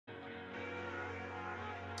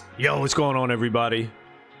Yo, what's going on, everybody?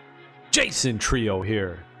 Jason Trio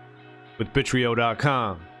here with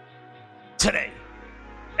Bittrio.com. Today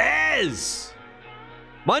is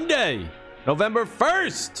Monday, November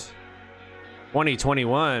 1st,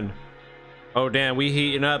 2021. Oh, damn, we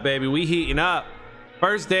heating up, baby. We heating up.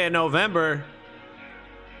 First day of November.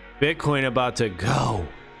 Bitcoin about to go.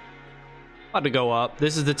 About to go up.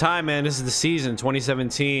 This is the time, man. This is the season,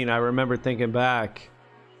 2017. I remember thinking back.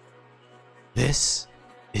 This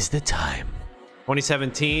is the time.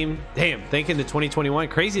 2017. Damn, thinking to 2021.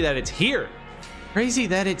 Crazy that it's here. Crazy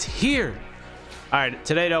that it's here. All right,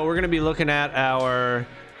 today though, we're gonna be looking at our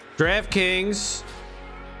Draftkings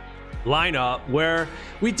lineup where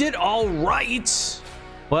we did all right,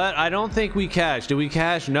 but I don't think we cashed. Did we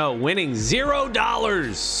cash? No, winning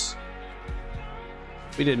 $0.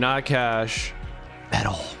 We did not cash at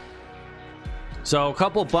all. So a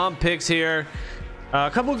couple bump picks here, a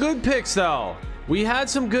couple good picks though. We had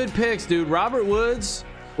some good picks, dude. Robert Woods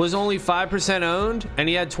was only 5% owned and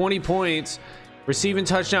he had 20 points, receiving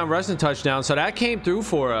touchdown, rushing touchdown, so that came through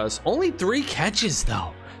for us. Only 3 catches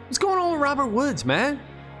though. What's going on with Robert Woods, man?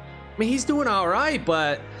 I mean, he's doing all right,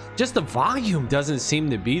 but just the volume doesn't seem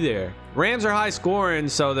to be there. Rams are high scoring,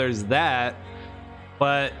 so there's that,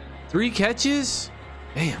 but 3 catches,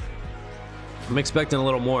 damn. I'm expecting a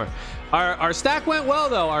little more. Our stack went well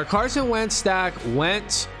though. Our Carson Wentz stack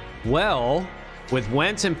went well with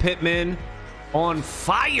Wentz and Pittman on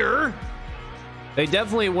fire. They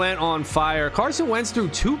definitely went on fire. Carson Wentz threw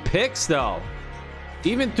 2 picks though.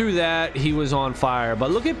 Even through that, he was on fire.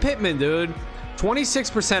 But look at Pittman, dude.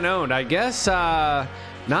 26% owned. I guess not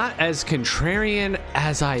as contrarian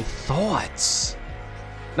as I thought.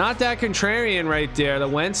 Not that contrarian right there, the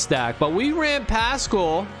Wentz stack. But we ran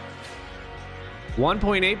Pascal,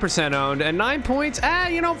 1.8% owned, and 9 points.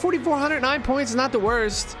 You know, 4,400, 9 points is not the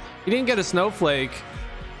worst. He didn't get a snowflake.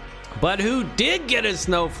 But who did get a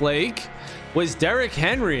snowflake was Derrick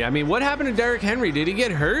Henry. I mean, what happened to Derrick Henry? Did he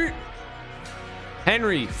get hurt?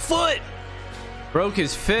 Henry, foot, broke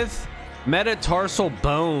his 5th metatarsal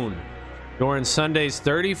bone during Sunday's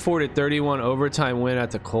 34-31 overtime win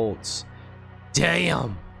at the Colts.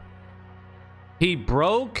 Damn. He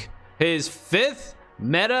broke his 5th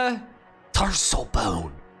metatarsal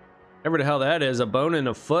bone. Whatever the hell that is, a bone in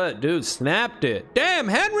the foot. Dude, snapped it. Damn,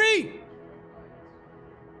 Henry.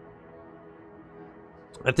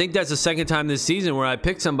 I think that's the second time this season where I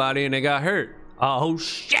picked somebody and they got hurt. Oh,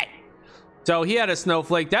 shit. So he had a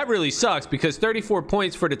snowflake. That really sucks because 34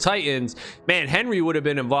 points for the Titans. Man, Henry would have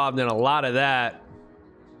been involved in a lot of that.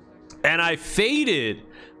 And I faded.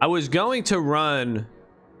 I was going to run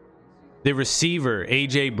the receiver,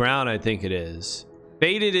 AJ Brown, I think it is.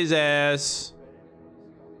 Faded his ass.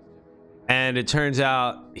 And it turns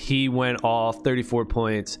out he went off 34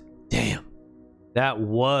 points. Damn. That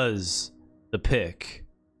was the pick.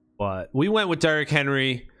 But we went with Derrick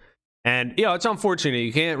Henry. And, you know, it's unfortunate.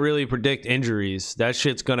 You can't really predict injuries. That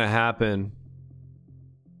shit's going to happen.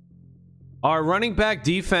 Our running back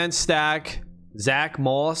defense stack, Zach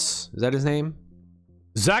Moss. Is that his name?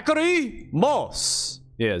 Zachary Moss.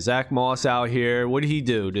 Yeah, Zach Moss out here. What did he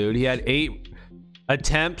do, dude? He had 8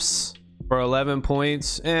 attempts for 11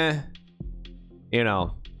 points. You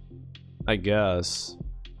know, I guess.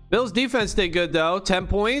 Bills defense did good, though. 10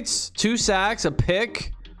 points, 2 sacks, a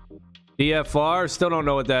pick. DFR, still don't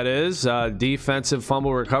know what that is. Defensive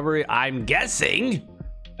fumble recovery, I'm guessing.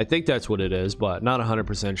 I think that's what it is, but not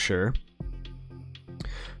 100% sure.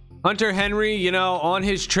 Hunter Henry, you know, on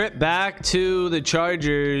his trip back to the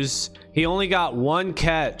Chargers, he only got 1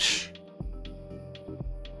 catch.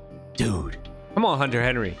 Dude, come on, Hunter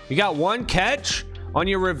Henry. You got 1 catch on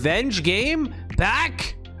your revenge game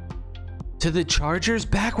back to the Chargers,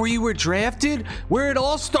 back where you were drafted, where it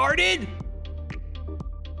all started?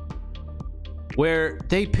 Where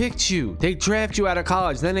they picked you, they draft you out of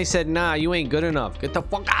college, then they said, nah, you ain't good enough, get the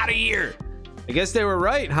fuck out of here. I guess they were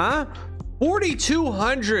right, huh?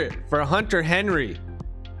 4,200 for Hunter Henry.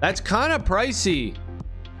 That's kind of pricey.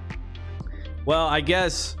 Well, I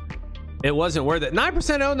guess it wasn't worth it.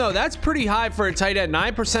 9% owned though, that's pretty high for a tight end.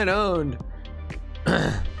 9% owned.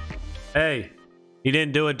 Hey, he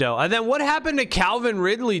didn't do it though. And then what happened to Calvin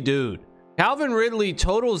Ridley, dude? Calvin Ridley,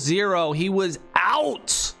 total 0. He was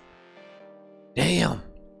out. Damn.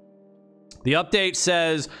 The update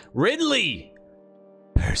says Ridley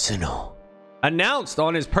personal announced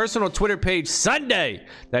on his personal Twitter page Sunday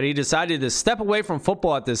that he decided to step away from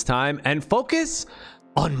football at this time and focus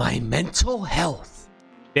on my mental health.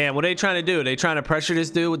 Damn, what are they trying to do? Are they trying to pressure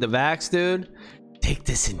this dude with the vax, dude? Take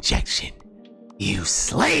this injection, you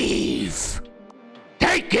slave.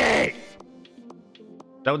 Take it.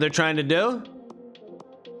 Is that what they're trying to do?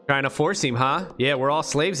 Trying to force him, huh? Yeah, we're all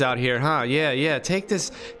slaves out here, huh? Yeah. Take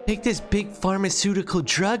this big pharmaceutical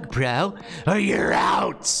drug, bro, or you're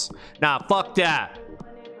out. Nah, fuck that.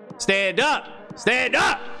 Stand up. Stand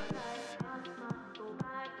up.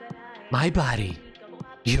 My body,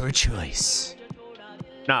 your choice.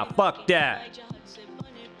 Nah, fuck that.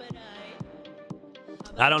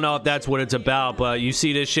 I don't know if that's what it's about, but you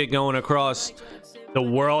see this shit going across the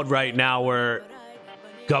world right now where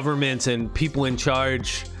governments and people in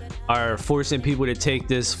charge are forcing people to take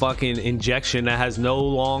this fucking injection that has no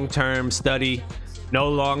long-term study, no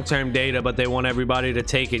long-term data, but they want everybody to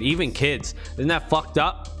take it, even kids. Isn't that fucked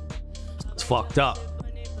up? It's fucked up.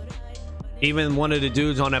 Even one of the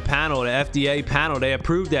dudes on the panel, the FDA panel, they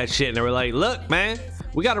approved that shit and they were like, look, man,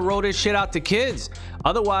 we got to roll this shit out to kids.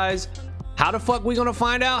 Otherwise, how the fuck we gonna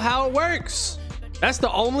find out how it works? That's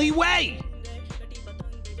the only way.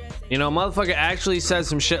 You know, motherfucker actually said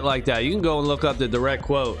some shit like that. You can go and look up the direct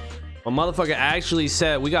quote. A motherfucker actually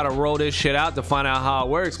said, we gotta roll this shit out to find out how it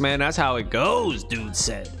works, man. That's how it goes, dude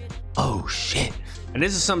said. Oh shit. And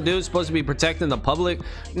this is some dude supposed to be protecting the public.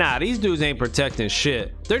 Nah, these dudes ain't protecting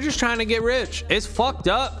shit. They're just trying to get rich. It's fucked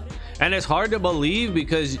up. And it's hard to believe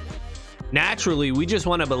because naturally we just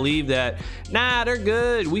want to believe that, nah, they're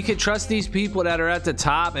good. We could trust these people that are at the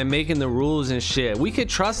top and making the rules and shit. We could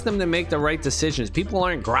trust them to make the right decisions. People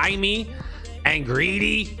aren't grimy and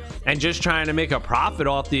greedy and just trying to make a profit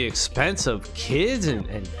off the expense of kids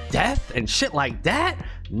and death and shit like that.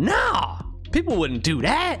 Nah, people wouldn't do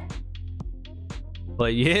that.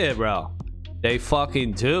 But yeah, bro, they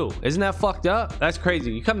fucking do. Isn't that fucked up? That's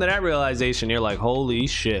crazy. You come to that realization, you're like, holy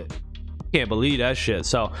shit, can't believe that shit.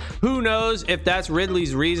 So who knows if that's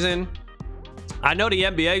Ridley's reason. I know the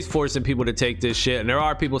NBA is forcing people to take this shit, and there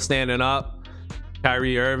are people standing up.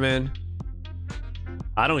 Kyrie Irving,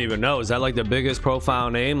 I don't even know, is that like the biggest profile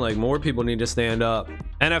name? Like, more people need to stand up.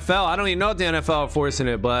 NFL, I don't even know if the NFL are forcing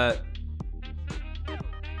it, but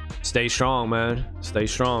stay strong, man. Stay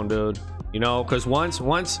strong, dude. You know, because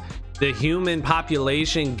once the human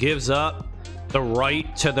population gives up the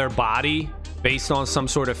right to their body based on some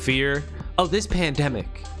sort of fear, oh, this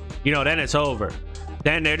pandemic, you know, then it's over.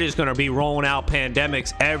 Then they're just gonna be rolling out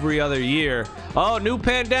pandemics every other year. Oh, new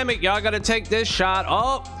pandemic, y'all gotta take this shot.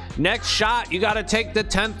 Oh, next shot, you gotta take the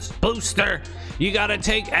 10th booster. You gotta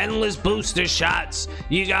take endless booster shots.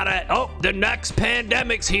 You gotta, oh, the next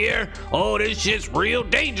pandemic's here. Oh, this shit's real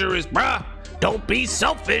dangerous, bruh. Don't be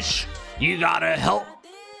selfish. You gotta help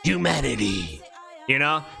humanity. You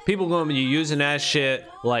know, people gonna be using that shit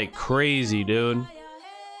like crazy, dude.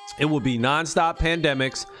 It will be non-stop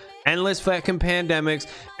pandemics, endless fucking pandemics,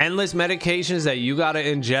 endless medications that you gotta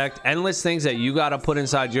inject, endless things that you gotta put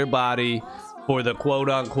inside your body for the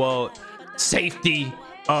quote-unquote safety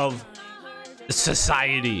of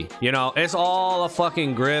society. You know, it's all a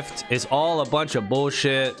fucking grift. It's all a bunch of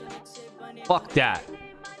bullshit. Fuck that.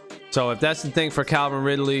 So if that's the thing for Calvin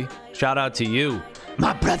Ridley, shout out to you,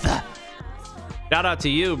 my brother. Shout out to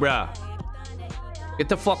you, bruh. Get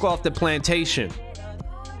the fuck off the plantation.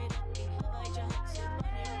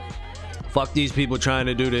 Fuck these people trying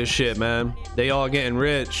to do this shit, man. They all getting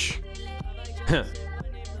rich.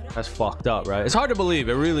 That's fucked up, right? It's hard to believe.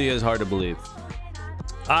 It really is hard to believe.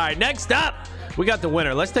 All right, next up, we got the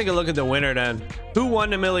winner. Let's take a look at the winner then. Who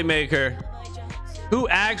won the Millie Maker? Who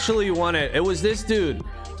actually won it? It was this dude,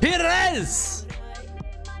 Perez.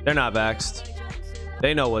 They're not vexed.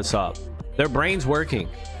 They know what's up. Their brain's working.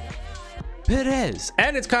 Perez.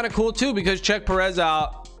 And it's kind of cool too, because check Perez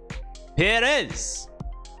out. Perez.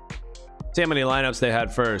 See how many lineups they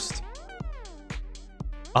had first.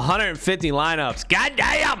 150 lineups. God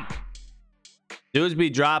damn. Dudes be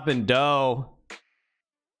dropping dough.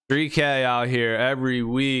 3K out here every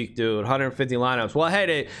week, dude. 150 lineups. Well,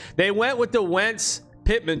 hey, they went with the Wentz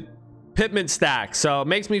Pittman stack, so it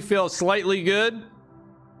makes me feel slightly good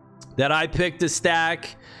that I picked a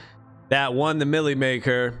stack that won the Millie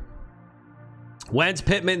Maker. Wentz,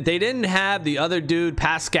 Pittman. They didn't have the other dude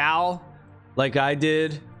Pascal like I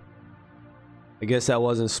did. I guess that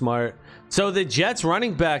wasn't smart. So the Jets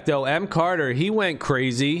running back though, M. Carter, he went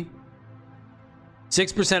crazy.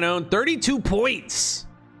 6% owned, 32 points.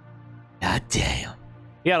 God damn.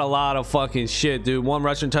 He had a lot of fucking shit, dude. 1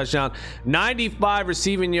 rushing touchdown, 95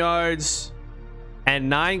 receiving yards, and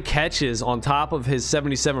 9 catches on top of his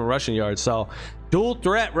 77 rushing yards. So dual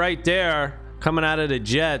threat right there coming out of the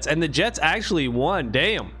Jets. And the Jets actually won.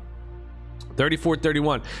 Damn.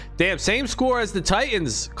 34-31. Damn, same score as the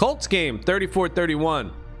Titans Colts game,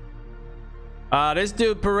 34-31. This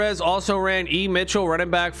dude Perez also ran E. Mitchell,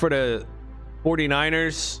 running back for the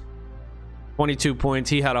 49ers. 22 points.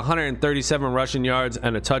 He had 137 rushing yards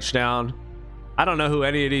and a touchdown. I don't know who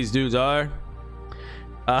any of these dudes are.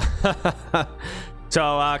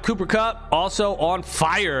 So Cooper Kupp also on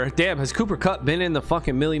fire. Damn, has Cooper Kupp been in the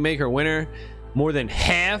fucking Millie Maker winner more than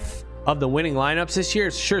half of the winning lineups this year?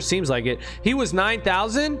 It sure seems like it. He was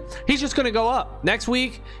 9,000. He's just gonna go up. Next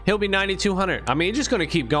week he'll be 9,200. I mean, he's just gonna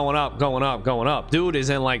keep going up, going up, going up. Dude is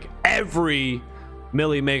in like every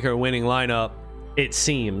Millie Maker winning lineup, it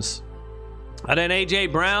seems. And then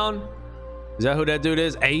AJ Brown, is that who that dude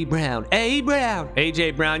is? AJ Brown.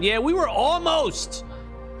 AJ Brown. Yeah, we were almost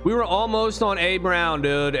on A Brown,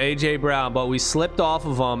 dude. AJ Brown, but we slipped off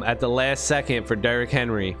of him at the last second for Derrick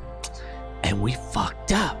Henry, and we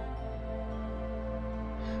fucked up.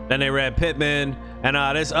 Then they ran Pittman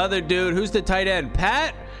and this other dude, who's the tight end?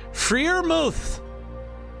 Pat Freiermuth.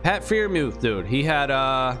 Dude. He had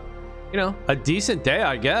you know, a decent day,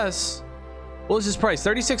 I guess. What was his price?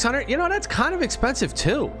 3,600. You know, that's kind of expensive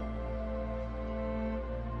too.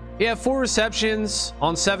 He had 4 receptions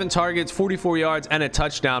on 7 targets, 44 yards, and a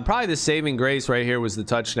touchdown. Probably the saving grace right here was the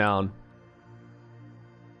touchdown.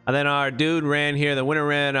 And then our dude ran here. The winner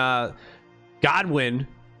ran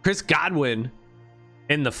Chris Godwin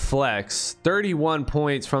in the flex. 31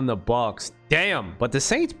 points from the Bucks. Damn, but the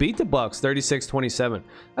Saints beat the Bucks 36-27.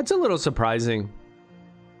 That's a little surprising.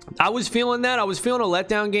 I was feeling that. I was feeling a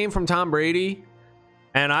letdown game from Tom Brady.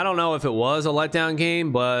 And I don't know if it was a letdown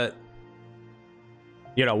game, but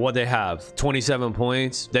you know what they have, 27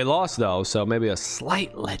 points. They lost though, so maybe a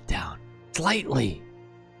slight letdown. Slightly.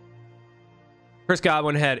 Chris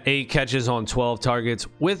Godwin had 8 catches on 12 targets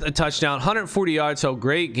with a touchdown, 140 yards. So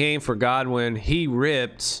great game for Godwin. He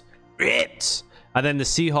ripped. And then the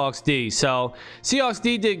Seahawks D. So Seahawks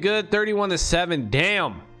D did good, 31-7.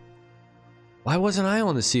 Damn. Why wasn't I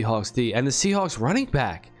on the Seahawks D? And the Seahawks running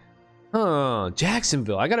back.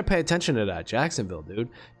 Jacksonville. I gotta pay attention to that. Jacksonville, dude.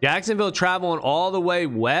 Jacksonville traveling all the way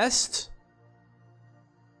west.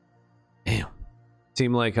 Damn.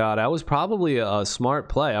 Seemed like that was probably a smart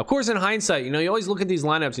play. Of course, in hindsight, you know, you always look at these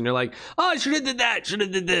lineups and you're like, oh, I should have did that. Should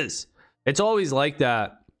have did this. It's always like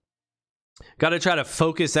that. Gotta try to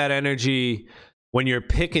focus that energy when you're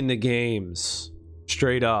picking the games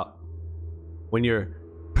straight up. When you're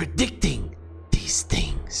predicting these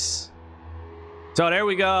things. So there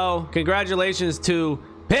we go. Congratulations to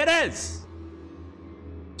Perez.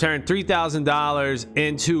 Turned $3,000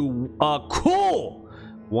 into a cool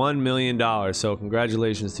 $1 million. So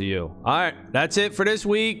congratulations to you. All right, that's it for this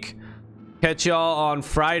week. Catch y'all on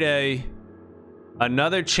Friday.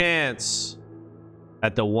 Another chance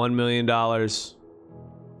at the $1 million. Let's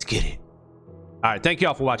get it. All right, thank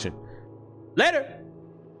y'all for watching. Later.